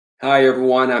Hi,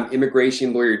 everyone. I'm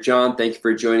Immigration Lawyer John. Thank you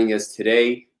for joining us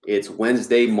today. It's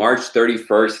Wednesday, March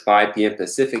 31st, 5 p.m.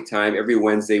 Pacific time. Every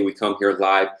Wednesday, we come here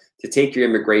live to take your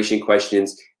immigration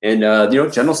questions and,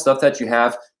 general stuff that you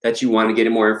have that you want to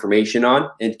get more information on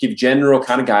and give general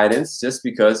kind of guidance, just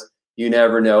because you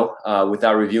never know.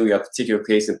 Without reviewing a particular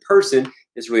case in person,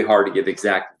 it's really hard to give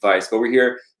exact advice. But we're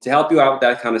here to help you out with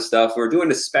that kind of stuff. We're doing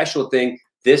a special thing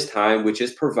this time, which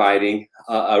is providing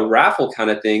a raffle kind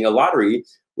of thing, a lottery,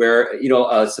 where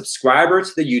a subscriber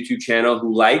to the YouTube channel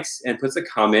who likes and puts a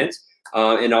comment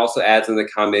and also adds in the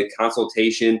comment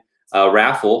consultation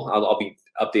raffle. I'll be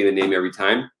updating the name every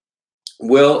time.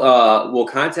 We'll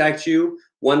contact you.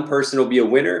 One person will be a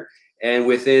winner, and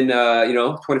within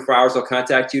 24 hours, I'll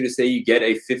contact you to say you get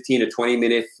a 15 to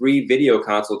 20-minute free video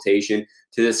consultation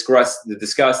to discuss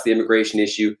the immigration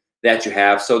issue that you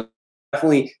have. So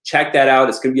definitely check that out.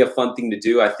 It's going to be a fun thing to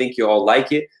do. I think you'll all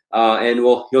like it. And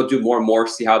you'll do more and more,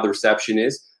 see how the reception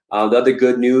is. The other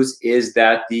good news is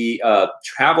that the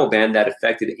travel ban that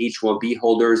affected H-1B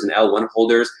holders and L-1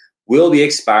 holders will be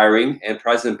expiring, and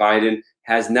President Biden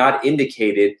has not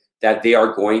indicated that they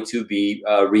are going to be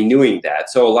renewing that.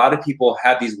 So a lot of people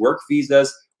have these work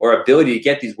visas or ability to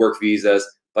get these work visas,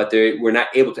 but we're not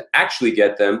able to actually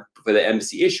get them for the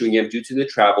embassy issuing them due to the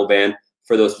travel ban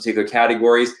for those particular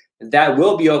categories. That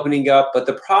will be opening up, but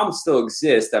the problem still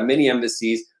exists that many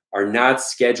embassies are not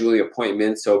scheduling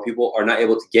appointments, so people are not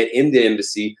able to get in the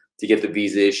embassy to get the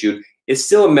visa issued. It's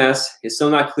still a mess. It's still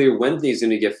not clear when things are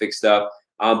going to get fixed up,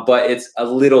 but it's a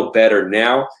little better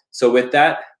now. So with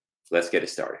that, let's get it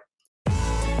started.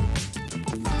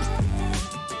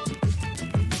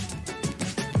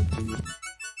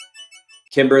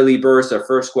 Kimberly Burst, our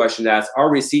first question asks, are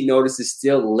receipt notices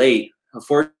still late?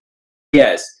 Unfortunately,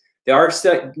 yes. We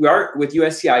are with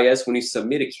USCIS. When you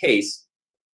submit a case,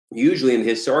 usually and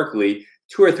historically,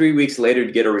 2 or 3 weeks later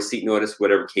to get a receipt notice,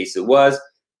 whatever case it was.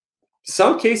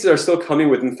 Some cases are still coming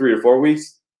within 3 to 4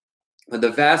 weeks, but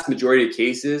the vast majority of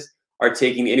cases are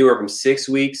taking anywhere from 6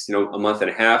 weeks, a month and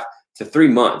a half, to 3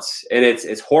 months. And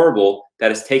it's horrible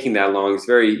that it's taking that long. It's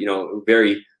very,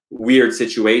 very weird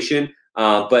situation,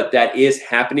 but that is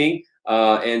happening.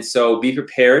 And so be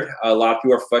prepared. A lot of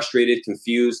people are frustrated,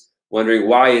 confused, wondering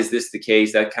why is this the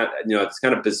case. That it's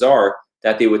kind of bizarre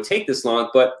that they would take this long,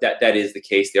 but that is the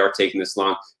case. They are taking this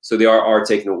long, so they are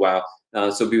taking a while.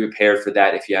 So be prepared for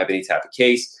that if you have any type of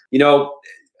case. The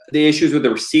issues with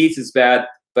the receipts is bad,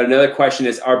 but another question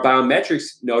is, are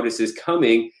biometrics notices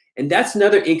coming? And that's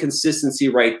another inconsistency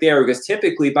right there, because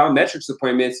typically biometrics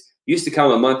appointments used to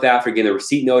come a month after getting a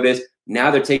receipt notice. Now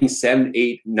they're taking 7,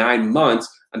 8, 9 months.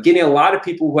 I'm getting a lot of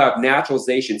people who have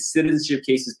naturalization, citizenship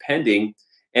cases pending,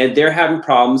 and they're having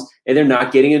problems and they're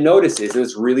not getting a notices, and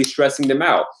it's really stressing them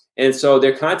out. And so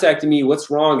they're contacting me, what's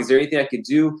wrong? Is there anything I could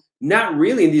do? Not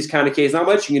really in these kind of cases, not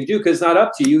much you can do, because it's not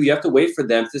up to you. You have to wait for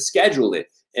them to schedule it.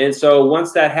 And so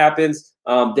once that happens,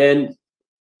 then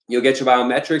you'll get your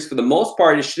biometrics. For the most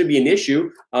part, it shouldn't be an issue.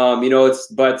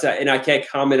 And I can't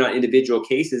comment on individual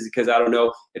cases because I don't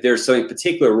know if there's something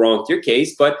particular wrong with your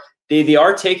case, but they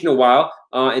are taking a while.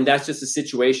 And that's just a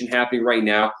situation happening right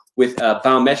now with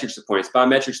biometrics appointments.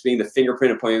 Biometrics being the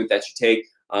fingerprint appointment that you take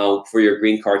for your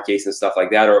green card case and stuff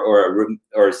like that,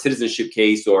 or a citizenship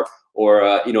case, or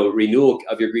renewal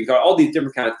of your green card. All these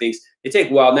different kind of things, they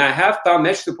take a while. Now I have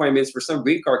biometrics appointments for some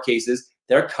green card cases.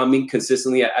 They're coming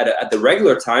consistently at the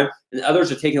regular time, and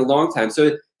others are taking a long time.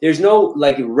 So there's no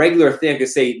regular thing I can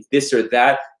say this or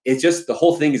that. It's just the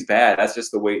whole thing is bad. That's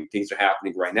just the way things are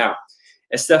happening right now.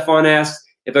 As Stefan asks,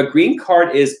 if a green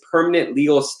card is permanent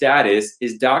legal status,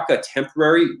 is DACA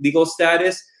temporary legal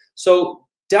status? So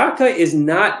DACA is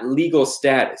not legal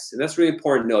status, and that's really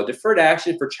important to know. Deferred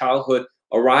Action for Childhood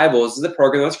Arrivals is a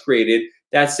program that's created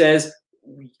that says,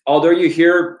 although you're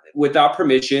here without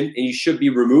permission and you should be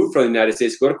removed from the United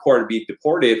States, go to court and be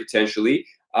deported potentially,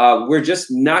 we're just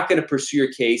not going to pursue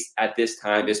your case at this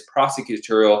time. It's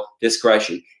prosecutorial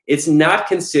discretion. It's not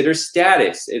considered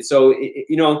status. And so,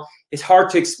 it's hard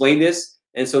to explain this.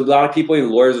 And so a lot of people, even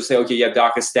lawyers, will say, okay, you have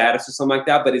DACA status or something like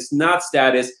that, but it's not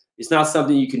status. It's not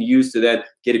something you can use to then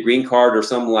get a green card or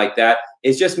something like that.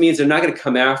 It just means they're not going to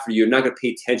come after you. They're not going to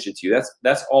pay attention to you.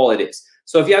 That's all it is.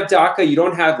 So if you have DACA, you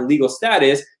don't have legal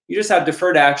status. You just have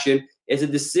deferred action. It's a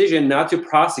decision not to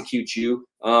prosecute you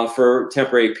for a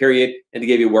temporary period and to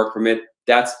give you a work permit.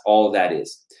 That's all that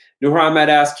is. Nur Ahmed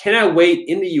asks, can I wait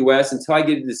in the U.S. until I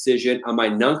get a decision on my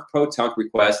Nunc Pro Tunc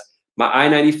request? My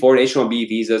I-94 and H-1B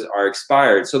visas are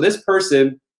expired. So this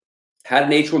person had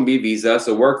an H-1B visa,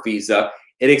 so work visa.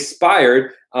 It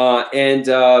expired,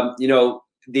 it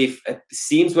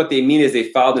seems what they mean is they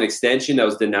filed an extension that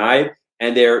was denied,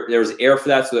 and there was error for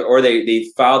that, so or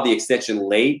they filed the extension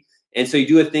late. And so you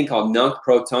do a thing called Nunc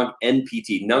pro Tunc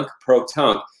NPT, Nunc pro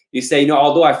Tunc. You say,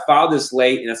 although I filed this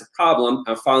late and that's a problem,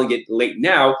 I'm filing it late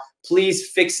now, please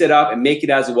fix it up and make it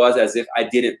as it was, as if I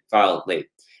didn't file it late.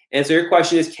 And so your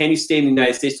question is, can you stay in the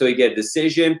United States till you get a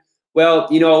decision? Well,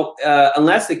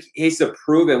 unless the case is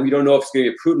approved, and we don't know if it's going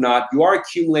to be approved or not, you are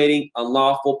accumulating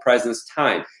unlawful presence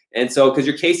time. And so, because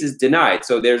your case is denied,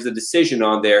 so there's a decision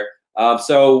on there. I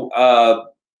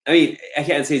mean, I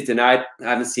can't say it's denied. I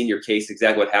haven't seen your case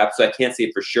exactly what happened, so I can't say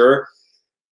for sure.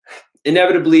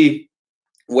 Inevitably,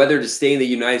 whether to stay in the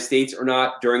United States or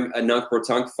not during a Nunc pro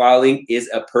Tunc filing is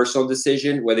a personal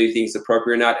decision, whether you think it's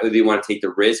appropriate or not, or whether you want to take the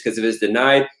risk. Because if it's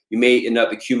denied, you may end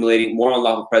up accumulating more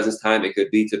unlawful presence time. It could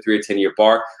lead to 3 or 10-year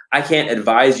bar. I can't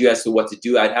advise you as to what to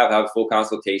do. I'd have to have a full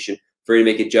consultation for you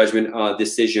to make a judgment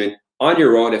decision on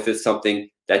your own if it's something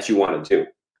that you want to do.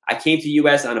 I came to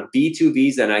U.S. on a B2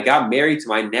 visa, and I got married to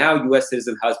my now U.S.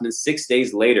 citizen husband 6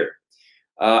 days later.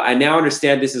 I now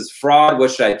understand this is fraud.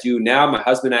 What should I do now? My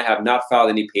husband and I have not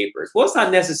filed any papers. Well, it's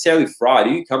not necessarily fraud.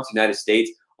 You can come to the United States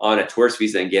on a tourist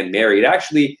visa and get married.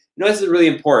 Actually, this is really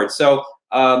important. So,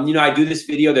 I do this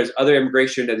video. There's other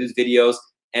immigration that do videos,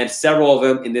 and several of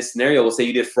them in this scenario will say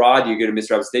you did fraud, you're going to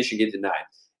misrepresentation, get denied.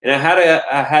 And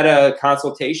I had a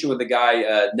consultation with a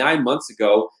guy 9 months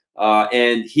ago,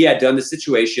 and he had done the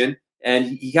situation,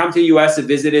 and he came to the U.S. to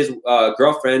visit his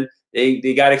girlfriend.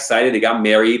 They got excited, they got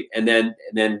married, and then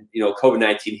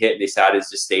COVID-19 hit, and they decided to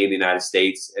just stay in the United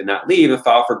States and not leave and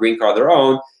file for a green card of their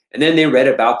own. And then they read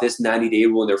about this 90-day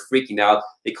rule, and they're freaking out.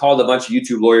 They called a bunch of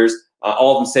YouTube lawyers.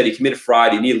 All of them said he committed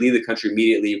fraud. You need to leave the country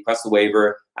immediately. Request a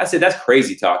waiver. I said, that's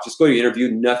crazy talk. Just go to your interview.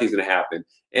 Nothing's going to happen.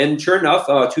 And sure enough,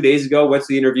 2 days ago, went to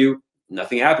the interview.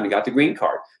 Nothing happened. He got the green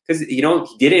card because he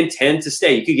didn't intend to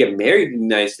stay. You could get married in the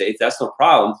United States. That's no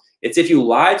problem. It's if you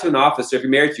lie to an officer, if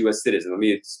you're married to a U.S. citizen, let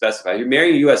me specify. If you're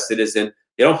marrying a U.S. citizen,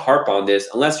 they don't harp on this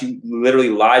unless you literally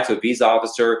lie to a visa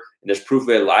officer and there's proof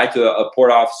that they lied to a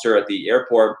port officer at the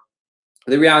airport.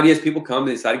 The reality is people come and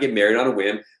they decide to get married on a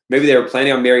whim. Maybe they were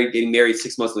planning on getting married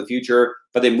 6 months in the future,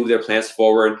 but they moved their plans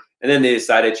forward, and then they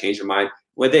decided to change their mind.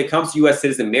 When it comes to U.S.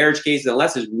 citizen marriage cases,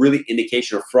 unless there's really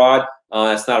indication of fraud,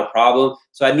 that's not a problem.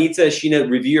 So I need to, Sheena,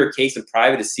 review your case in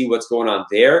private to see what's going on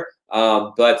there.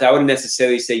 But I wouldn't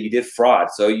necessarily say you did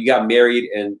fraud. So you got married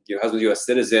and your husband's a U.S.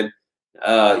 citizen.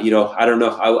 I don't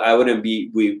know. I wouldn't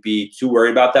be too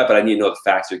worried about that, but I need to know the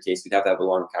facts of your case. We'd have to have a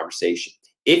longer conversation.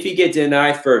 If you get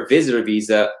denied for a visitor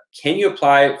visa, can you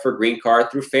apply for a green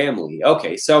card through family?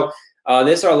 Okay, so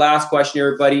this is our last question,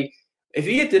 everybody. If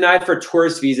you get denied for a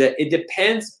tourist visa, it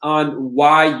depends on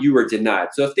why you were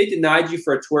denied. So if they denied you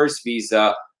for a tourist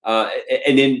visa,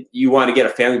 and then you want to get a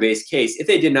family-based case, if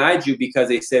they denied you because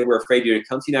they said we're afraid you're going to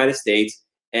come to the United States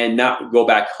and not go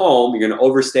back home, you're going to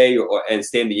overstay and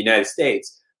stay in the United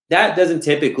States, that doesn't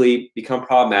typically become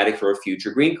problematic for a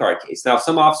future green card case. Now,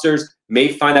 some officers may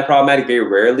find that problematic very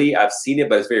rarely. I've seen it,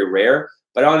 but it's very rare.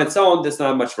 But on its own, that's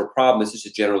not much of a problem. It's just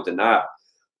a general denial.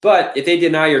 But if they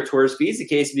deny your tourist visa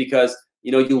case because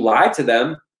you lied to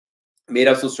them, made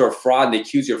up some sort of fraud, and they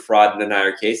accuse you of fraud and deny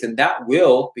your case, and that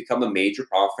will become a major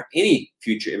problem for any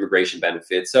future immigration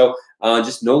benefit. So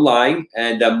just no lying.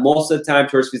 And most of the time,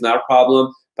 tourist visa is not a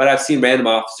problem. But I've seen random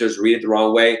officers read it the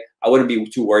wrong way. I wouldn't be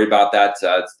too worried about that.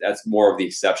 That's more of the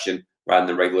exception rather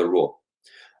than the regular rule.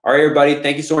 All right, everybody.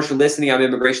 Thank you so much for listening. I'm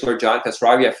immigration lawyer John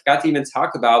Kasravi. I forgot to even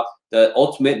talk about the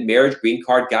Ultimate Marriage Green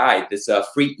Card Guide. This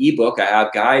free ebook I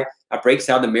have guide that breaks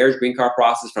down the marriage green card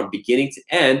process from beginning to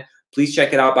end. Please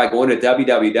check it out by going to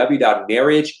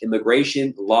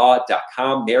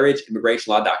www.marriageimmigrationlaw.com,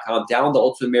 marriageimmigrationlaw.com. Download the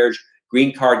Ultimate Marriage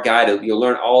Green Card Guide. You'll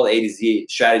learn all the A to Z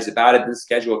strategies about it, then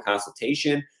schedule a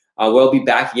consultation. We'll be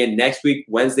back again next week,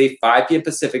 Wednesday, 5 p.m.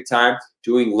 Pacific time,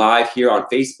 doing live here on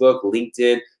Facebook,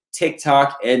 LinkedIn,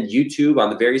 TikTok, and YouTube on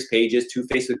the various pages, 2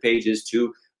 Facebook pages,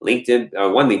 2 LinkedIn,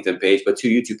 1 LinkedIn page, but 2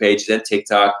 YouTube pages and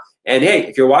TikTok. And hey,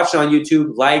 if you're watching on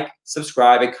YouTube, like,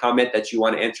 subscribe, and comment that you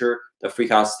want to enter the free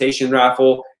consultation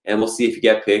raffle, and we'll see if you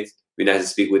get picked. It'd be nice to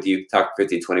speak with you, talk for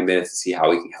 15, 20 minutes to see how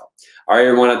we can help. All right,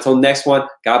 everyone, until next one,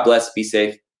 God bless, be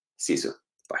safe, see you soon.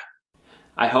 Bye.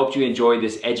 I hope you enjoyed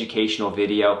this educational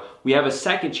video. We have a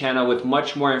second channel with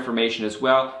much more information as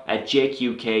well at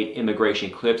JQK Immigration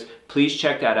Clips. Please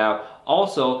check that out.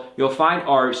 Also, you'll find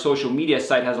our social media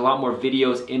site has a lot more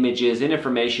videos, images, and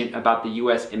information about the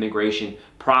U.S. immigration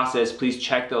process. Please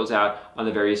check those out on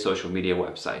the various social media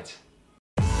websites.